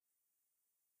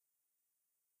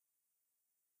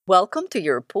Welcome to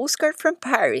your postcard from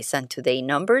Paris and today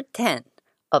number 10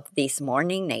 of this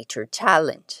morning nature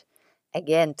challenge.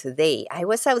 Again today, I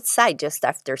was outside just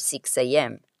after 6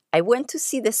 a.m. I went to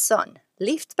see the sun,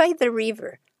 lived by the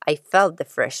river. I felt the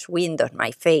fresh wind on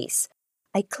my face.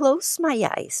 I closed my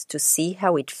eyes to see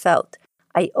how it felt.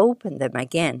 I opened them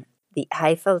again. The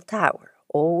Eiffel Tower,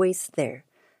 always there.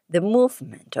 The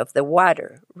movement of the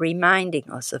water reminding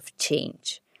us of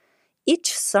change.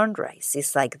 Each sunrise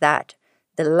is like that.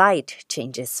 The light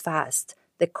changes fast.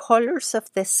 The colors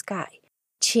of the sky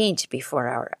change before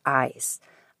our eyes.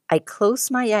 I close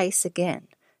my eyes again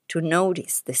to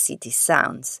notice the city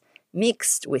sounds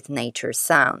mixed with nature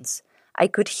sounds. I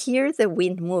could hear the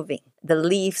wind moving, the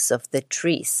leaves of the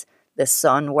trees, the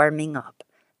sun warming up.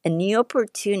 A new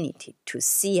opportunity to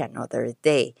see another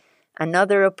day,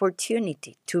 another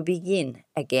opportunity to begin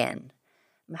again.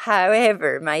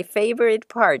 However, my favorite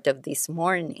part of this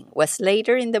morning was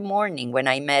later in the morning when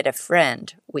I met a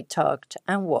friend. We talked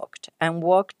and walked and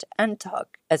walked and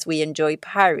talked as we enjoy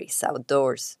Paris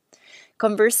outdoors.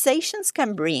 Conversations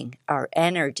can bring our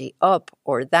energy up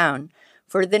or down.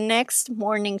 For the next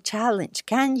morning challenge,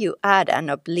 can you add an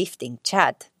uplifting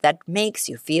chat that makes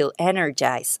you feel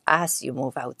energized as you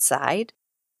move outside?